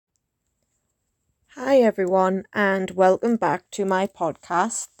Hi everyone, and welcome back to my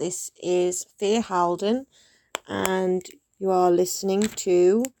podcast. This is Faye Halden, and you are listening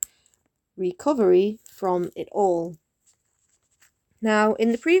to Recovery from It All. Now,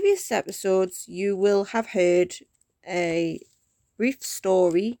 in the previous episodes, you will have heard a brief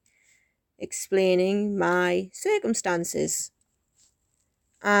story explaining my circumstances,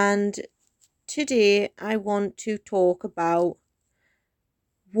 and today I want to talk about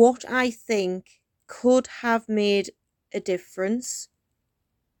what I think could have made a difference,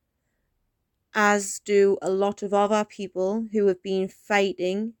 as do a lot of other people who have been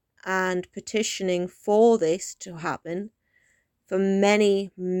fighting and petitioning for this to happen for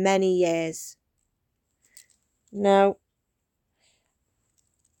many, many years. Now,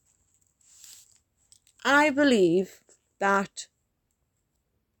 I believe that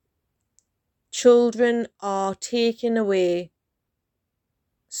children are taken away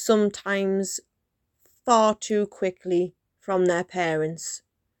sometimes far too quickly from their parents.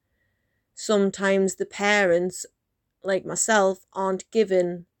 Sometimes the parents, like myself, aren't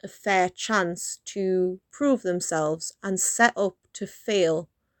given a fair chance to prove themselves and set up to fail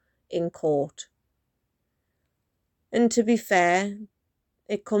in court. And to be fair,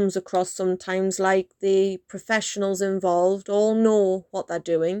 it comes across sometimes like the professionals involved all know what they're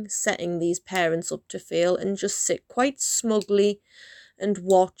doing, setting these parents up to fail, and just sit quite smugly and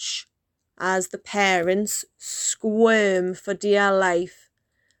watch as the parents squirm for dear life,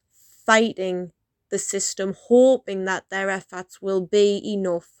 fighting the system, hoping that their efforts will be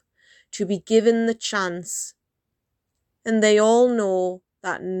enough to be given the chance. And they all know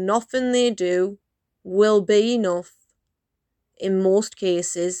that nothing they do will be enough, in most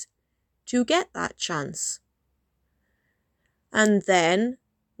cases, to get that chance. And then,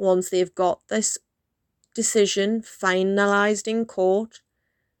 once they've got this decision finalised in court,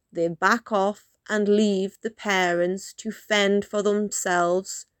 they back off and leave the parents to fend for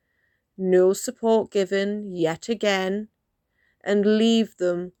themselves, no support given yet again, and leave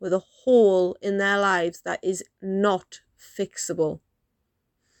them with a hole in their lives that is not fixable.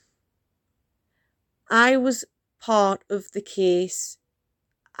 I was part of the case,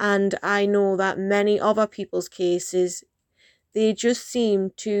 and I know that many other people's cases, they just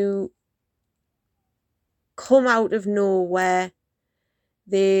seem to come out of nowhere.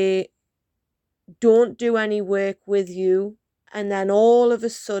 They don't do any work with you, and then all of a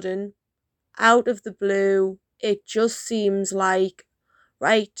sudden, out of the blue, it just seems like,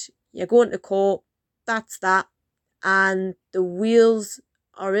 right, you're going to court, that's that, and the wheels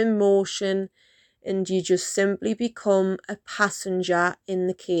are in motion, and you just simply become a passenger in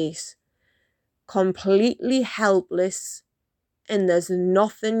the case, completely helpless, and there's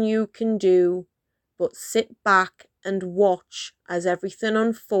nothing you can do but sit back and watch as everything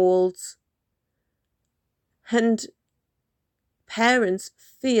unfolds. And parents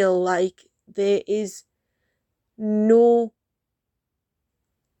feel like there is no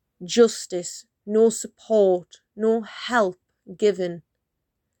justice, no support, no help given.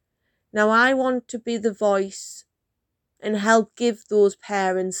 Now, I want to be the voice and help give those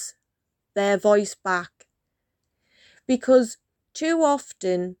parents their voice back, because too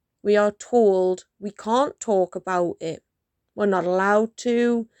often we are told we can't talk about it. We're not allowed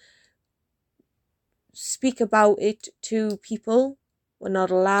to speak about it to people. We're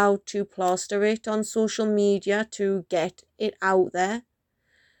not allowed to plaster it on social media to get it out there.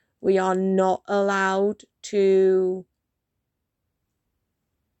 We are not allowed to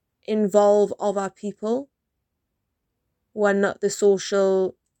involve other people. When the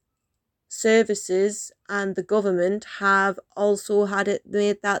social services and the government have also had it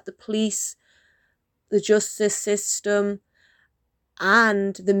made that the police, the justice system,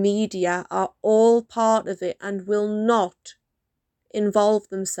 and the media are all part of it and will not involve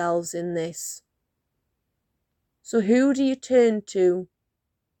themselves in this. So who do you turn to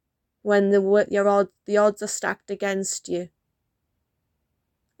when the odds are stacked against you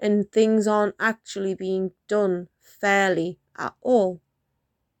and things aren't actually being done fairly at all?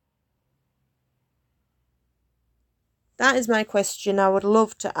 That is my question I would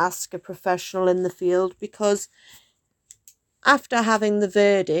love to ask a professional in the field, because after having the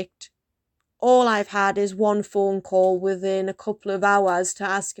verdict, all I've had is one phone call within a couple of hours to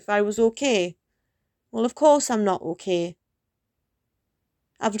ask if I was okay. Well, of course I'm not okay.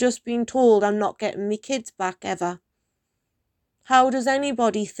 I've just been told I'm not getting my kids back ever. How does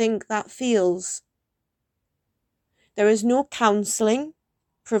anybody think that feels? There is no counselling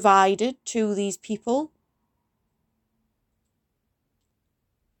provided to these people.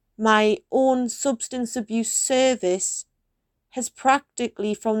 My own substance abuse service has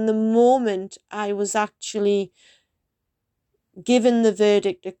practically, from the moment I was actually given the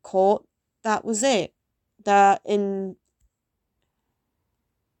verdict at court, that was it. That in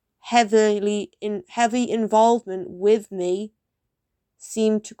heavy involvement with me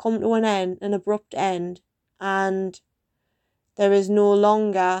seemed to come to an abrupt end, and there is no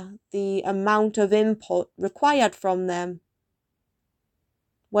longer the amount of input required from them,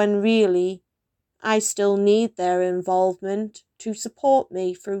 when really I still need their involvement to support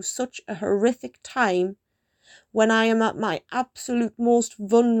me through such a horrific time when I am at my absolute most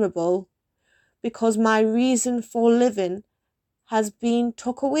vulnerable, because my reason for living has been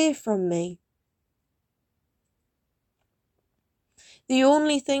took away from me. The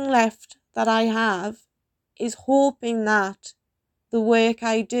only thing left that I have is hoping that the work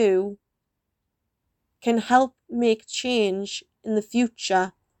I do can help make change in the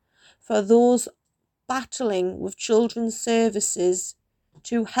future for those battling with children's services,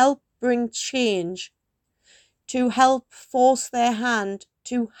 to help bring change, to help force their hand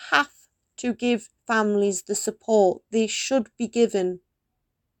to have to give families the support they should be given.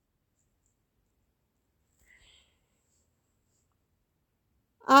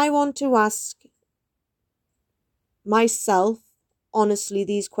 I want to ask myself honestly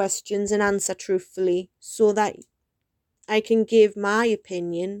these questions and answer truthfully, so that I can give my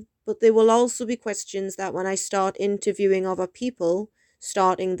opinion, but there will also be questions that when I start interviewing other people,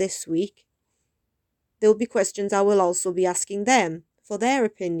 starting this week, there'll be questions I will also be asking them for their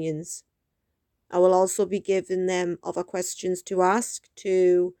opinions. I will also be giving them other questions to ask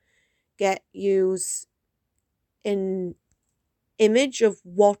to get use an image of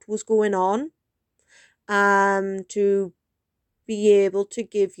what was going on, to be able to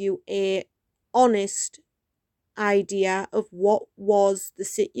give you a honest idea of what was the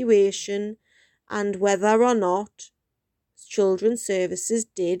situation and whether or not children's services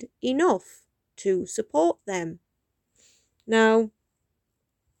did enough to support them. Now,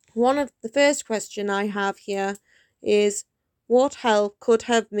 one of the first question I have here is, what help could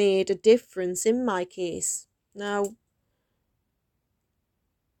have made a difference in my case? Now,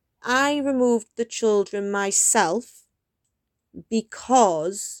 I removed the children myself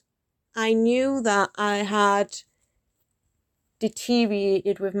because I knew that I had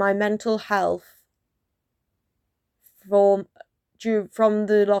deteriorated with my mental health from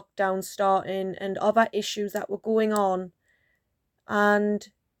the lockdown starting and other issues that were going on, and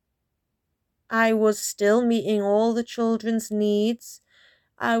I was still meeting all the children's needs.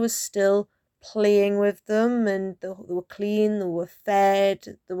 I was still playing with them, and they were clean, they were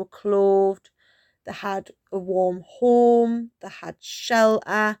fed, they were clothed, they had a warm home, they had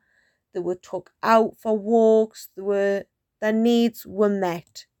shelter, they were took out for walks, their needs were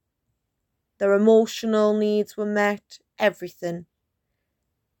met. Their emotional needs were met, everything.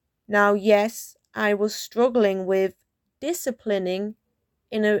 Now, yes, I was struggling with disciplining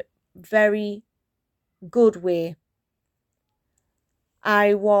in a very good way.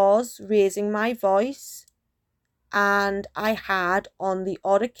 I was raising my voice, and I had on the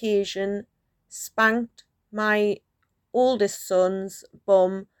odd occasion spanked my oldest son's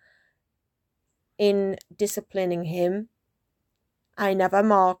bum in disciplining him. I never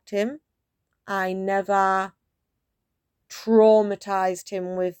marked him. I never traumatized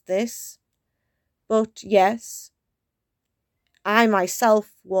him with this. But yes, I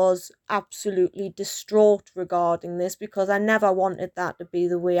myself was absolutely distraught regarding this, because I never wanted that to be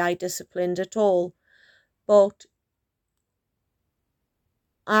the way I disciplined at all. But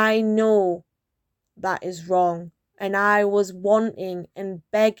I know that is wrong, and I was wanting and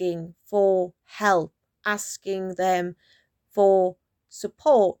begging for help, asking them for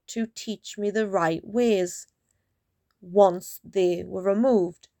support to teach me the right ways. Once they were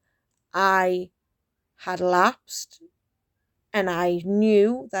removed, I had lapsed, and I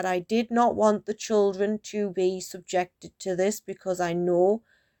knew that I did not want the children to be subjected to this, because I know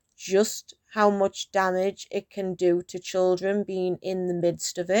just how much damage it can do to children being in the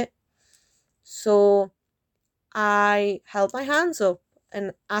midst of it. So I held my hands up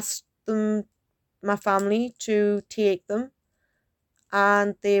and asked them, my family, to take them,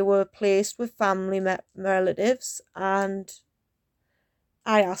 and they were placed with family relatives, and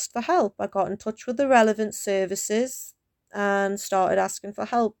I asked for help. I got in touch with the relevant services and started asking for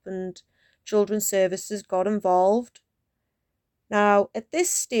help, and children's services got involved. Now, at this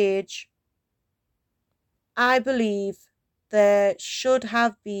stage, I believe there should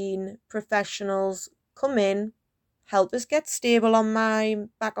have been professionals come in, help us get stable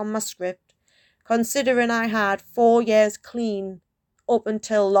back on my script, considering I had 4 years clean up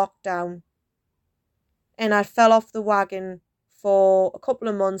until lockdown, and I fell off the wagon for a couple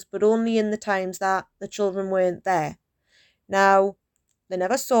of months, but only in the times that the children weren't there. Now, they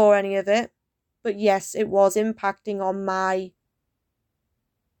never saw any of it, but yes, it was impacting on my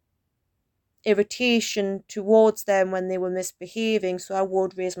irritation towards them when they were misbehaving, so I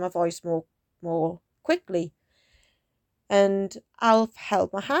would raise my voice more quickly. And I've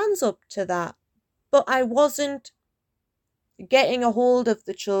held my hands up to that. But I wasn't getting a hold of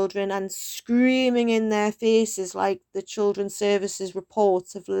the children and screaming in their faces like the Children's Services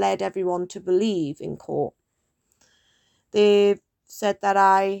reports have led everyone to believe in court. They said that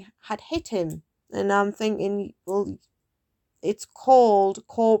I had hit him, and I'm thinking, well, it's called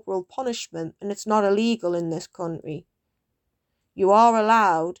corporal punishment and it's not illegal in this country. You are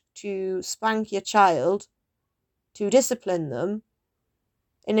allowed to spank your child, to discipline them,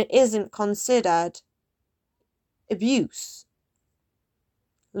 and it isn't considered abuse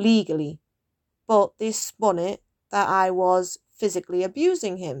legally. But they spun it that I was physically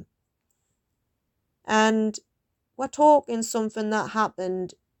abusing him. And we're talking something that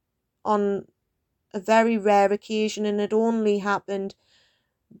happened on a very rare occasion, and it only happened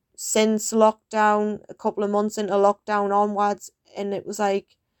since lockdown, a couple of months into lockdown onwards, and it was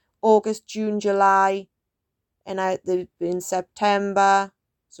like August, June, July, and they've been September,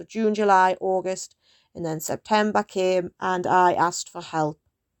 so June, July, August, and then September came and I asked for help.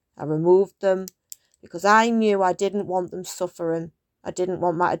 I removed them because I knew I didn't want them suffering. I didn't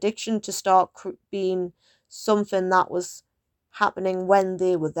want my addiction to start being something that was happening when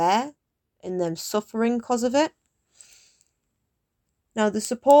they were there and them suffering because of it. Now, the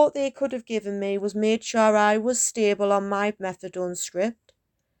support they could have given me was made sure I was stable on my methadone script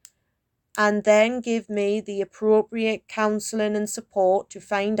and then give me the appropriate counselling and support to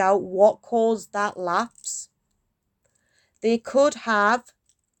find out what caused that lapse. They could have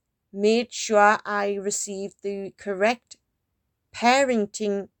made sure I received the correct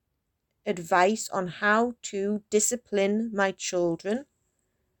parenting advice on how to discipline my children.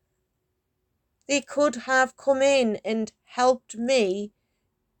 They could have come in and helped me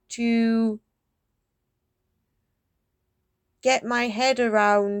to get my head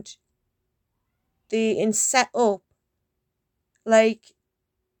around and set up like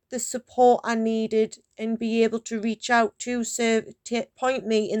the support I needed and be able to reach out to point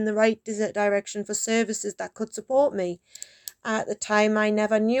me in the right direction for services that could support me. At the time, I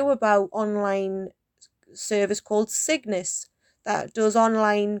never knew about online service called Cygnus that does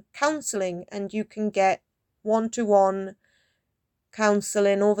online counselling, and you can get one-to-one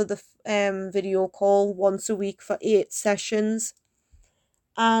counselling over the video call once a week for 8 sessions.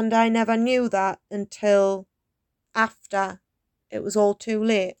 And I never knew that until after it was all too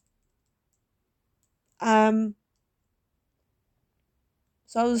late. So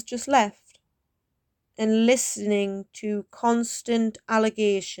I was just left and listening to constant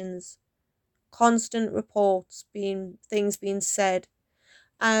allegations, constant reports, things being said.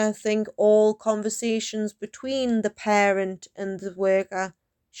 I think all conversations between the parent and the worker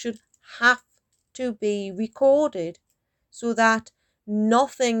should have to be recorded so that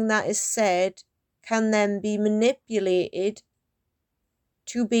nothing that is said can then be manipulated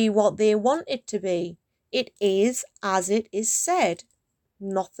to be what they want it to be. It is as it is said,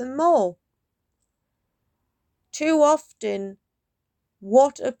 nothing more. Too often,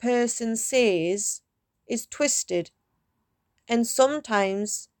 what a person says is twisted, and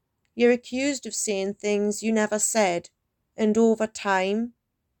sometimes you're accused of saying things you never said, and over time,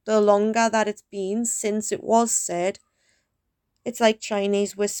 the longer that it's been since it was said, it's like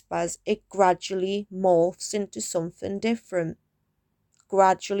Chinese whispers. It gradually morphs into something different,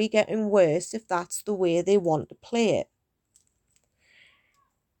 gradually getting worse if that's the way they want to play it.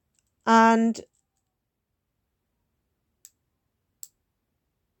 And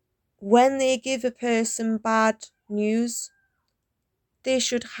when they give a person bad news, they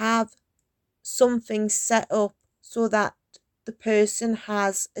should have something set up so that the person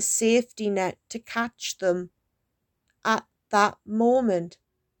has a safety net to catch them at that moment.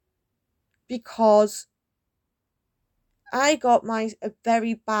 Because I got a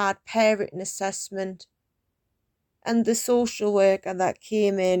very bad parenting assessment, and the social worker that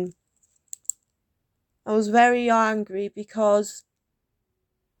came in, I was very angry because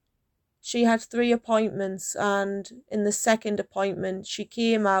she had 3 appointments, and in the second appointment she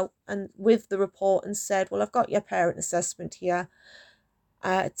came out and with the report and said, well, I've got your parent assessment here.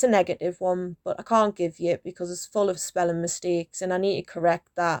 It's a negative one, but I can't give you it because it's full of spelling mistakes and I need to correct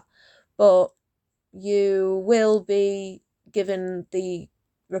that. But you will be given the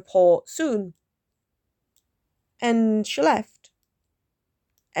report soon. And she left.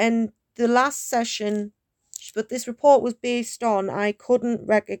 And the last session But this report was based on, I couldn't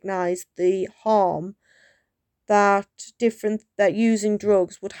recognise the harm that using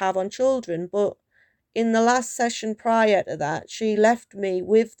drugs would have on children. But in the last session prior to that, she left me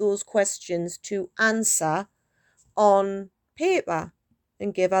with those questions to answer on paper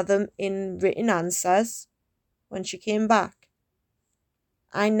and give her them in written answers when she came back.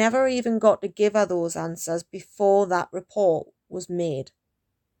 I never even got to give her those answers before that report was made.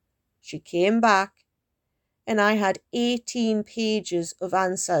 She came back and I had 18 pages of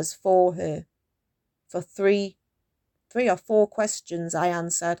answers for her for three or four questions I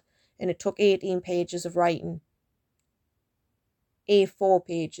answered, and it took 18 pages of writing. A4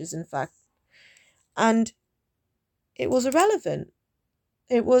 pages, in fact. And it was irrelevant.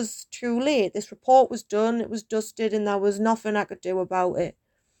 It was too late. This report was done, it was dusted, and there was nothing I could do about it.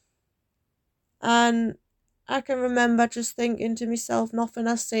 And I can remember just thinking to myself, nothing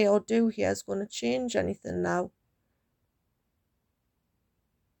I say or do here is going to change anything now.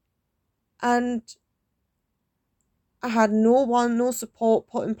 And I had no support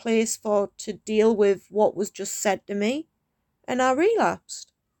put in place to deal with what was just said to me. And I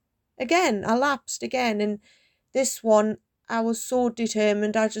relapsed. I lapsed again. And this one, I was so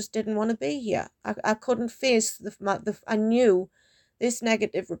determined, I just didn't want to be here. I couldn't face I knew this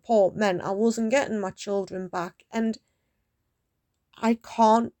negative report meant I wasn't getting my children back. And I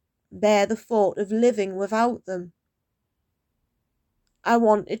can't bear the thought of living without them. I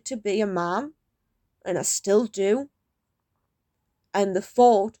wanted to be a mom, and I still do. And the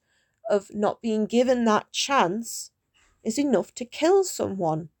thought of not being given that chance is enough to kill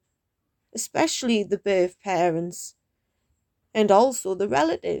someone, especially the birth parents and also the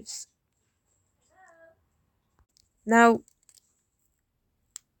relatives. Now,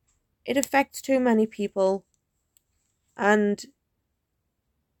 it affects too many people, and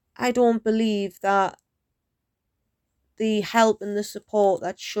I don't believe that the help and the support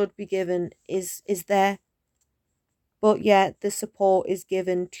that should be given is there. But yet the support is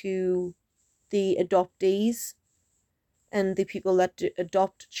given to the adoptees and the people that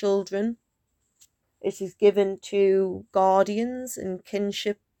adopt children. It is given to guardians and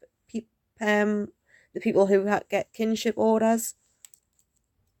kinship, the people who get kinship orders.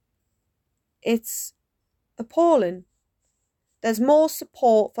 It's appalling. There's more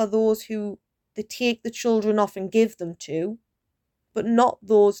support for those who they take the children off and give them to, but not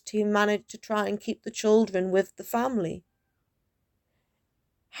those who manage to try and keep the children with the family.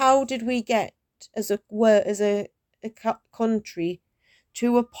 How did we get as a country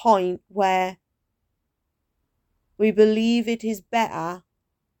to a point where we believe it is better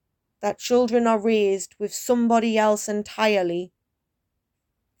that children are raised with somebody else entirely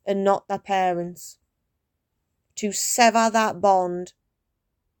and not their parents? To sever that bond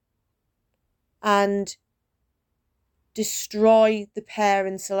and destroy the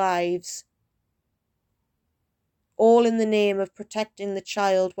parents' lives, all in the name of protecting the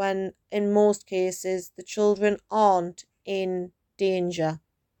child, when in most cases the children aren't in danger.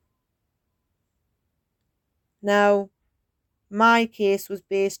 Now, my case was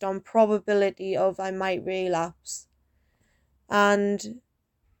based on probability of I might relapse, and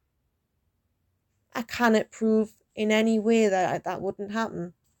I cannot prove in any way that wouldn't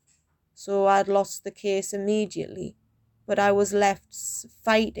happen. So I'd lost the case immediately, but I was left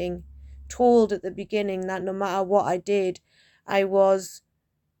fighting, told at the beginning that no matter what I did, if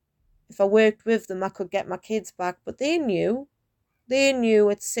I worked with them, I could get my kids back. But they knew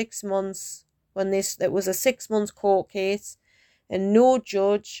it's 6 months it was a 6 month court case, and no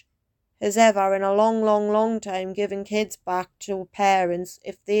judge has ever in a long time given kids back to parents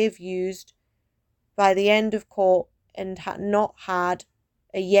if they've used by the end of court and not had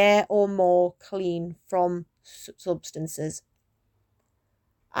a year or more clean from substances.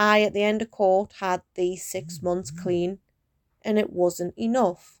 I, at the end of court, had the 6 months clean, and it wasn't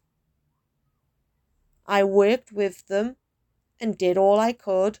enough. I worked with them and did all I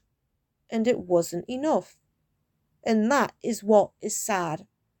could, and it wasn't enough. And that is what is sad.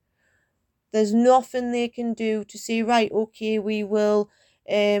 There's nothing they can do to say, right, okay, we will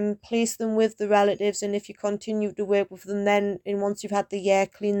place them with the relatives, and if you continue to work with them, then and once you've had the year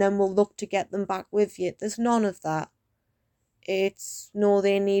clean, then we'll look to get them back with you. There's none of that. It's no,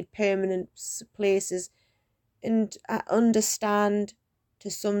 they need permanent places. And I understand to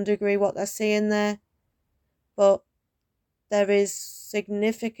some degree what they're saying there, but there is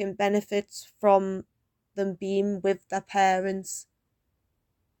significant benefits from them being with their parents.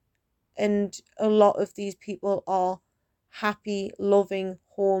 And a lot of these people are happy, loving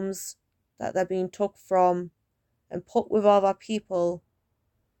homes that they're being took from and put with other people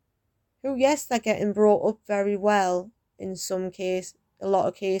who, yes, they're getting brought up very well in a lot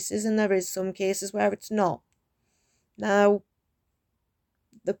of cases, and there is some cases where it's not. Now,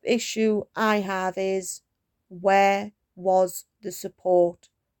 the issue I have is, where was the support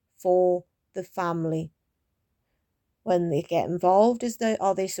for the family? When they get involved,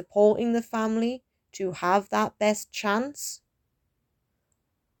 are they supporting the family to have that best chance?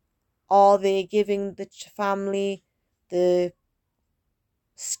 Are they giving the family the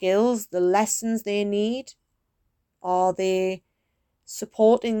skills, the lessons they need? Are they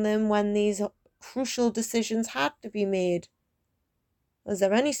supporting them when these crucial decisions had to be made? Was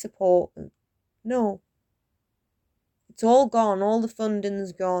there any support? No. It's all gone, all the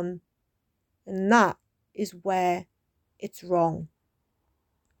funding's gone. And that is where it's wrong.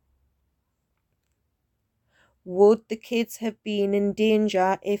 Would the kids have been in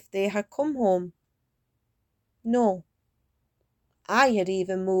danger if they had come home? No. I had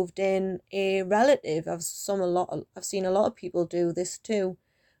even moved in a relative. I've seen a lot of people do this too.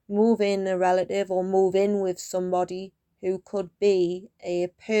 Move in a relative or move in with somebody who could be a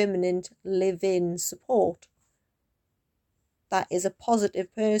permanent live-in support. That is a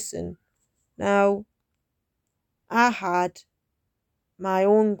positive person. Now, I had my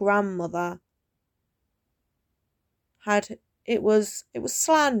own grandmother it was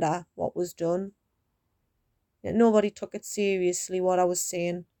slander what was done. Nobody took it seriously what I was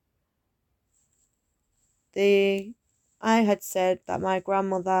saying. I had said that my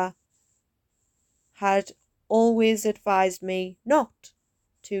grandmother had always advised me not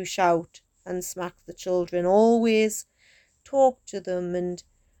to shout and smack the children, always talk to them and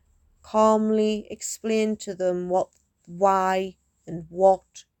calmly explain to them why and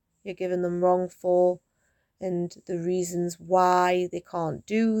what you're giving them wrong for, and the reasons why they can't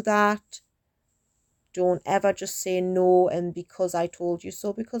do that. Don't ever just say no and because I told you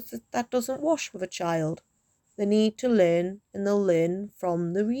so, because that doesn't wash with a child. They need to learn, and they'll learn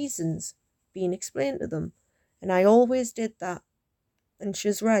from the reasons being explained to them. And I always did that. And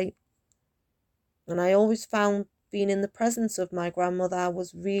she's right. And I always found being in the presence of my grandmother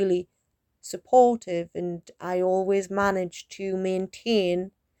was really supportive, and I always managed to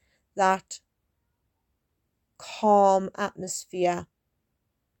maintain that calm atmosphere,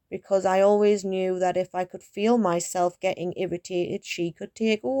 because I always knew that if I could feel myself getting irritated, she could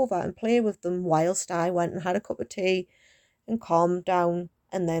take over and play with them whilst I went and had a cup of tea and calmed down,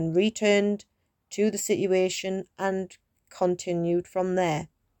 and then returned to the situation and continued from there.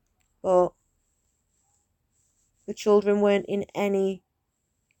 But the children weren't in any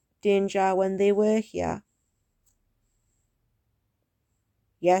danger when they were here.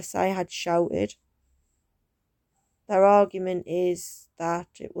 Yes, I had shouted. Their argument is that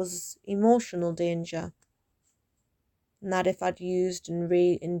it was emotional danger, and that if I'd used and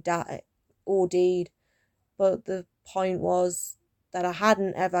OD'd, but the point was that I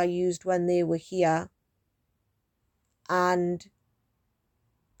hadn't ever used when they were here, and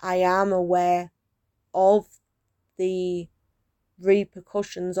I am aware of the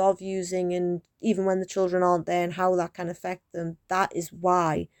repercussions of using, and even when the children aren't there, and how that can affect them. That is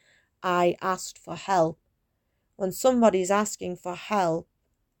why I asked for help. When somebody's asking for help,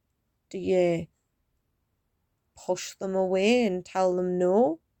 do you push them away and tell them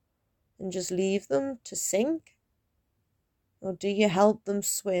no and just leave them to sink? Or do you help them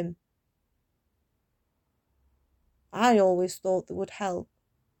swim? I always thought they would help,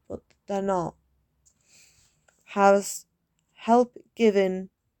 but they're not. Has help given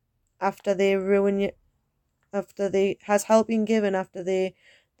after they ruin you? Has help been given after they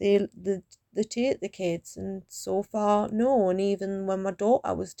take the kids? And so far, no. And even when my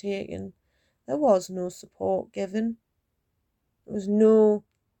daughter was taken, there was no support given. There was no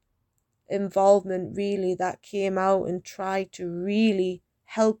involvement really that came out and tried to really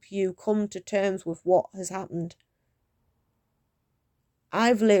help you come to terms with what has happened.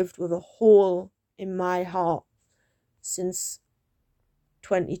 I've lived with a hole in my heart since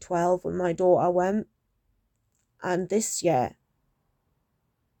 2012 when my daughter went, and this year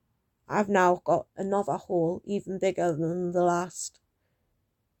I've now got another hole even bigger than the last,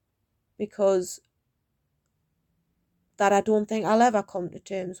 because that I don't think I'll ever come to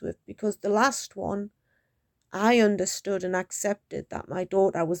terms with, because the last one I understood and accepted that my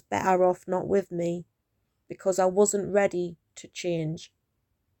daughter was better off not with me, because I wasn't ready to change,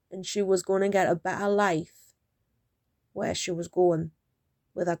 and she was going to get a better life where she was going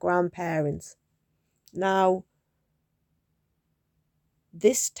with her grandparents. Now,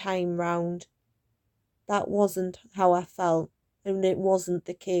 this time round, that wasn't how I felt, and it wasn't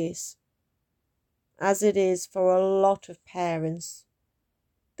the case, as it is for a lot of parents.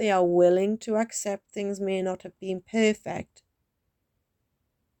 They are willing to accept things may not have been perfect,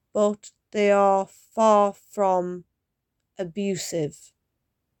 but they are far from abusive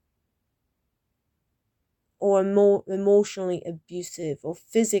or more emotionally abusive or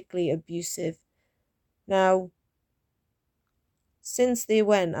physically abusive. Now, since they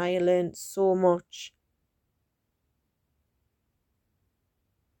went, I learned so much.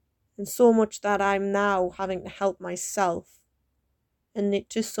 And so much that I'm now having to help myself. And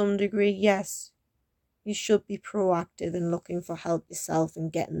to some degree, yes, you should be proactive in looking for help yourself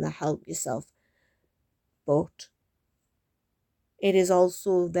and getting the help yourself. But it is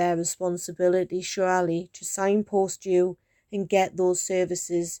also their responsibility, surely, to signpost you and get those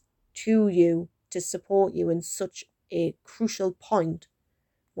services to you to support you in such a crucial point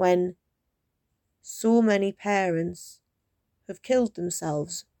when so many parents have killed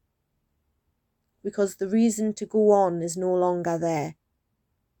themselves because the reason to go on is no longer there.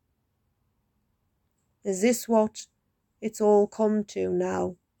 Is this what it's all come to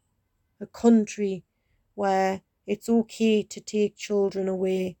now? A country where it's okay to take children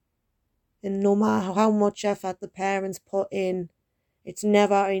away, and no matter how much effort the parents put in, it's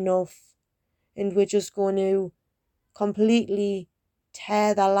never enough, and we're just going to completely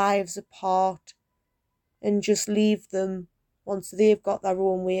tear their lives apart and just leave them, once they've got their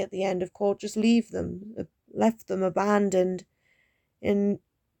own way at the end of court, just leave them, left them abandoned in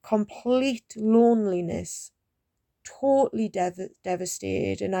complete loneliness, totally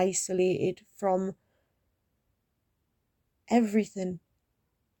devastated and isolated from everything.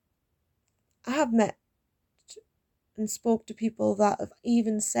 I have met and spoke to people that have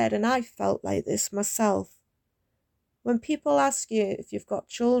even said, and I felt like this myself, when people ask you if you've got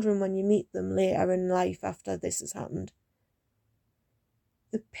children when you meet them later in life after this has happened,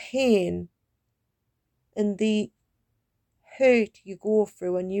 the pain and the hurt you go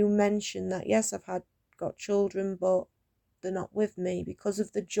through when you mention that, yes, I've got children, but they're not with me because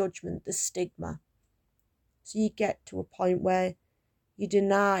of the judgment, the stigma. So you get to a point where you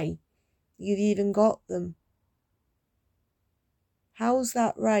deny you've even got them. How's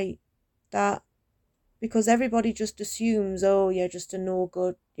that right? That because everybody just assumes, oh, you're just a no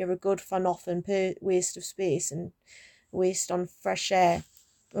good, you're a good for nothing, waste of space and waste on fresh air,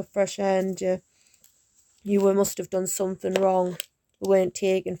 and you must have done something wrong. You weren't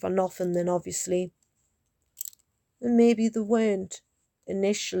taken for nothing then, obviously. And maybe they weren't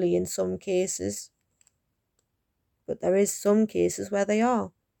initially in some cases, but there is some cases where they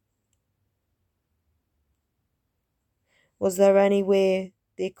are. Was there any way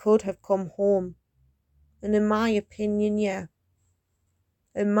they could have come home? And in my opinion, yeah.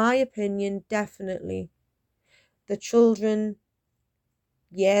 In my opinion, definitely. The children,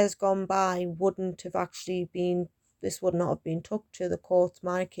 years gone by, wouldn't have actually been, this would not have been took to the court,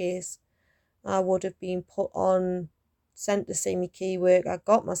 my case. I would have been put on, sent to see me key work. I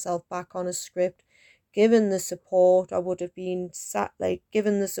got myself back on a script, given the support. I would have been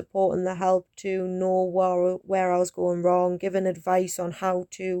given the support and the help to know where I was going wrong, given advice on how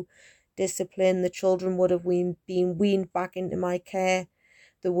to discipline. The children would have been weaned back into my care.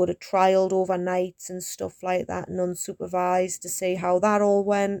 They would have trialed overnights and stuff like that, and unsupervised, to see how that all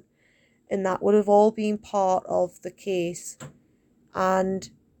went. And that would have all been part of the case. And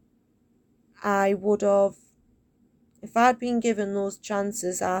I would have, if I'd been given those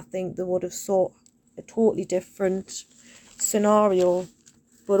chances, I think they would have sought a totally different scenario.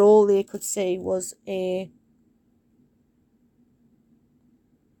 But all they could see was a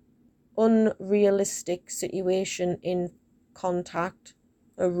unrealistic situation in contact,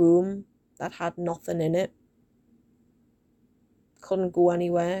 a room that had nothing in it, couldn't go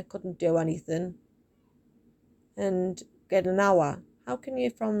anywhere, couldn't do anything, and get an hour. How can you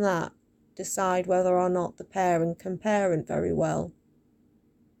from that decide whether or not the parent can parent very well?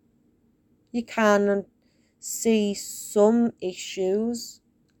 You can see some issues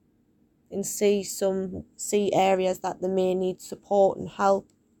and see areas that they may need support and help,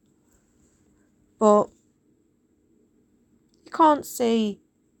 but you can't see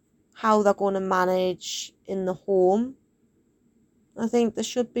how they're going to manage in the home. I think there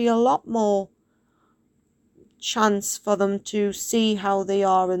should be a lot more chance for them to see how they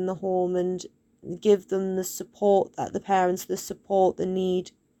are in the home and give them the support that the parents, the support they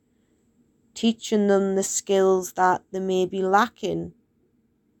need, teaching them the skills that they may be lacking.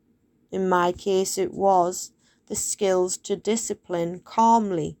 In my case, it was the skills to discipline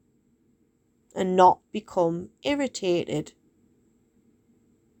calmly and not become irritated.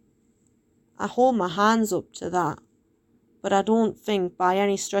 I hold my hands up to that, but I don't think by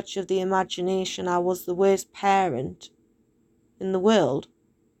any stretch of the imagination I was the worst parent in the world.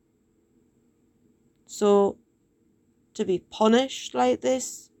 So to be punished like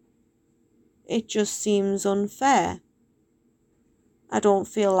this, it just seems unfair. I don't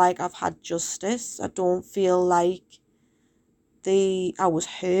feel like I've had justice. I don't feel like I was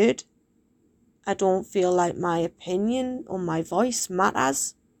heard. I don't feel like my opinion or my voice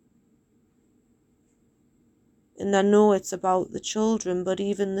matters. And I know it's about the children, but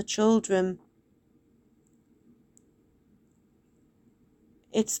even the children,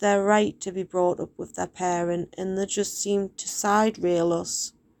 it's their right to be brought up with their parent, and they just seem to side rail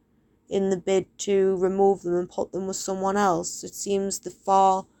us in the bid to remove them and put them with someone else. It seems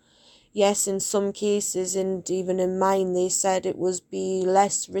yes, in some cases, and even in mine, they said it was be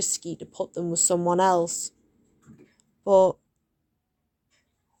less risky to put them with someone else. But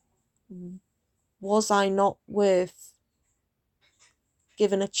was I not worth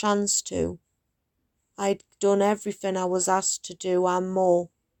given a chance to? I'd done everything I was asked to do and more.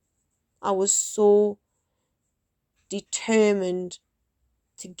 I was so determined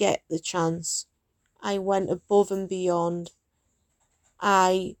to get the chance. I went above and beyond.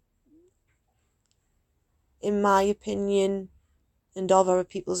 I, in my opinion, and of other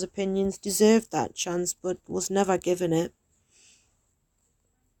people's opinions, deserved that chance, but was never given it.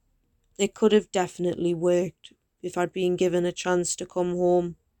 It could have definitely worked if I'd been given a chance to come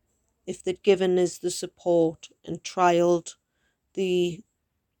home, if they'd given us the support and trialled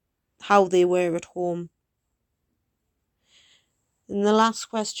how they were at home. And the last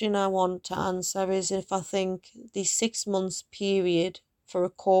question I want to answer is if I think the 6 months period for a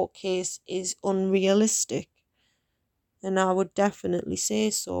court case is unrealistic. And I would definitely say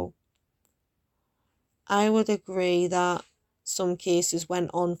so. I would agree that some cases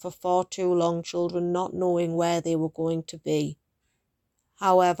went on for far too long, children not knowing where they were going to be.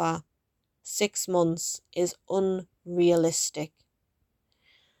 However, 6 months is unrealistic.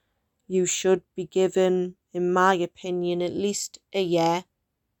 You should be given, in my opinion, at least a year,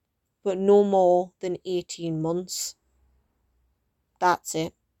 but no more than 18 months. That's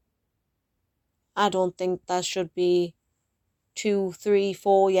it. I don't think there should be 2, 3,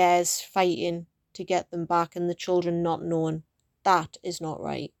 4 years fighting to get them back and the children not knowing. That is not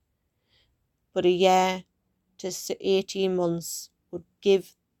right. But a year to 18 months would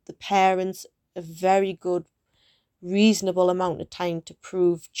give the parents a very good, reasonable amount of time to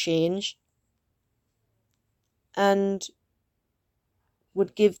prove change, and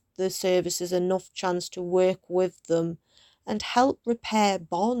would give the services enough chance to work with them and help repair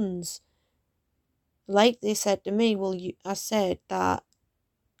bonds. Like they said to me, I said that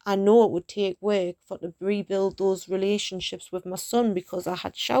I know it would take work to rebuild those relationships with my son because I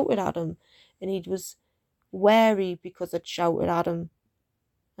had shouted at him and he was wary because I'd shouted at him.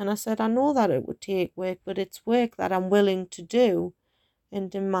 And I said, I know that it would take work, but it's work that I'm willing to do.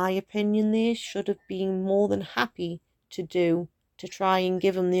 And in my opinion, they should have been more than happy to try and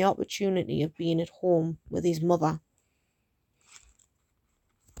give him the opportunity of being at home with his mother.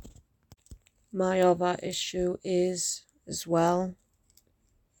 My other issue is, as well,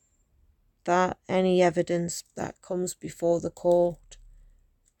 that any evidence that comes before the court,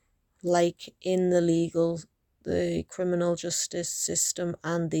 like in the criminal justice system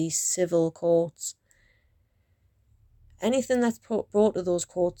and the civil courts, anything that's brought to those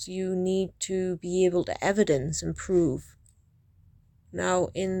courts, you need to be able to evidence and prove. Now,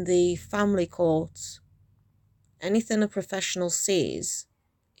 in the family courts, anything a professional says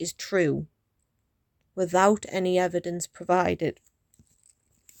is true without any evidence provided.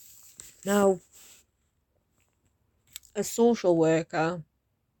 Now, a social worker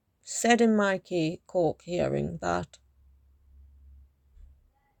said in my court hearing that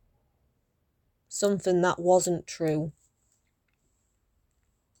something that wasn't true.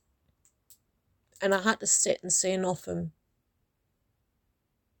 And I had to sit and say nothing.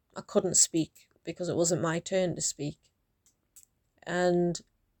 I couldn't speak because it wasn't my turn to speak. And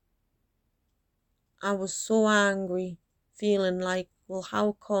I was so angry, feeling like, well,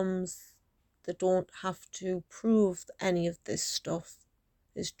 how comes they don't have to prove any of this stuff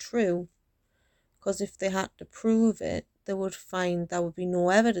is true? Because if they had to prove it, they would find there would be no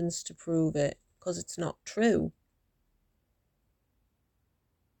evidence to prove it because it's not true.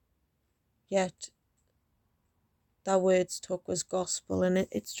 Yet, their words took as gospel, and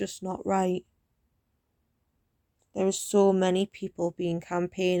it's just not right. There are so many people been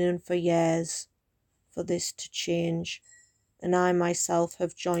campaigning for years for this to change, and I myself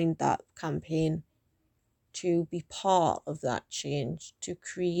have joined that campaign to be part of that change, to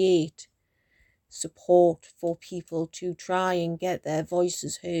create support for people to try and get their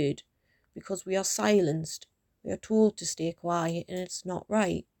voices heard, because we are silenced. We are told to stay quiet, and it's not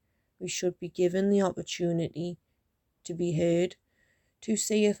right. We should be given the opportunity to be heard, to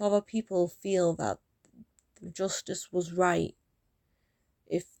see if other people feel that justice was right,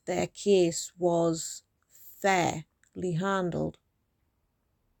 if their case was fairly handled.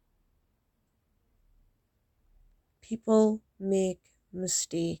 People make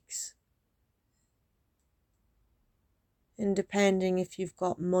mistakes. And depending if you've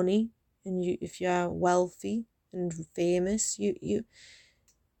got money and if you're wealthy and famous, you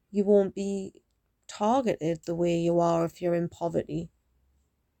won't be targeted the way you are if you're in poverty.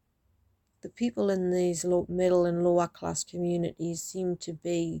 The people in these middle and lower class communities seem to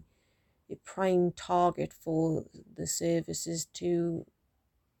be a prime target for the services to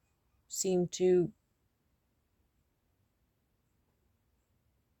seem to.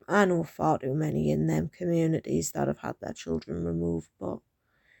 I know far too many in them communities that have had their children removed, but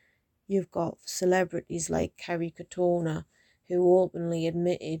you've got celebrities like Kerry Katona, who openly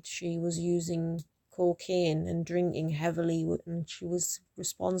admitted she was using cocaine and drinking heavily, and she was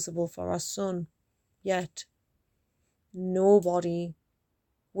responsible for her son. Yet nobody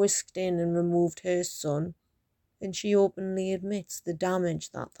whisked in and removed her son, and she openly admits the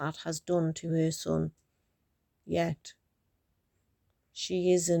damage that has done to her son. Yet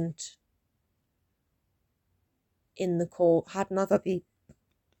she isn't in the court, had never been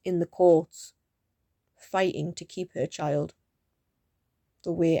in the courts fighting to keep her child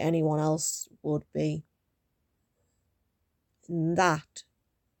the way anyone else would be. And that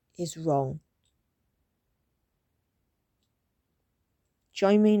is wrong.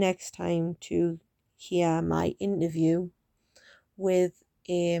 Join me next time to hear my interview with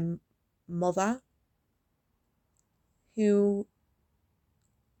a mother who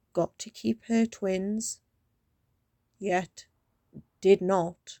got to keep her twins, yet did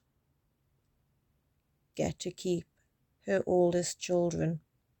not get to keep her oldest children,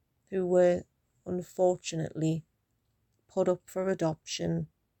 who were unfortunately put up for adoption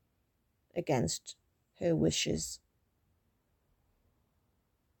against her wishes.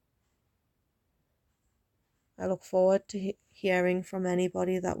 I look forward to hearing from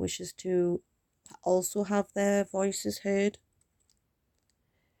anybody that wishes to also have their voices heard.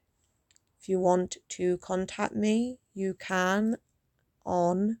 If you want to contact me, you can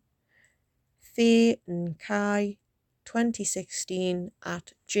on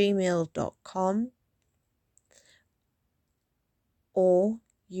fayeandkai2016@gmail.com, or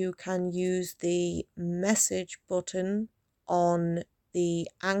you can use the message button on the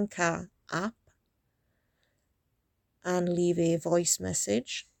Anchor app and leave a voice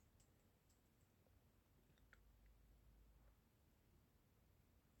message.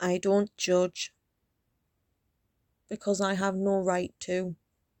 I don't judge, because I have no right to.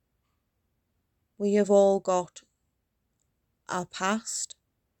 We have all got our past,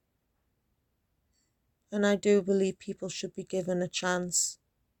 and I do believe people should be given a chance.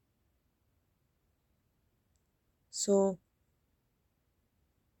 So,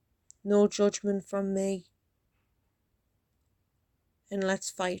 no judgment from me, and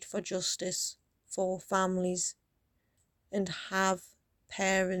let's fight for justice for families and have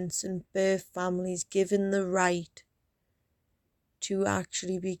parents and birth families given the right to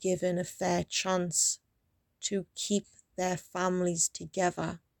actually be given a fair chance to keep their families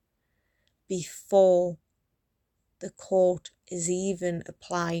together before the court is even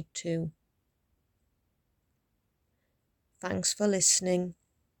applied to. Thanks for listening,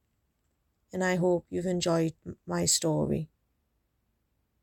 and I hope you've enjoyed my story.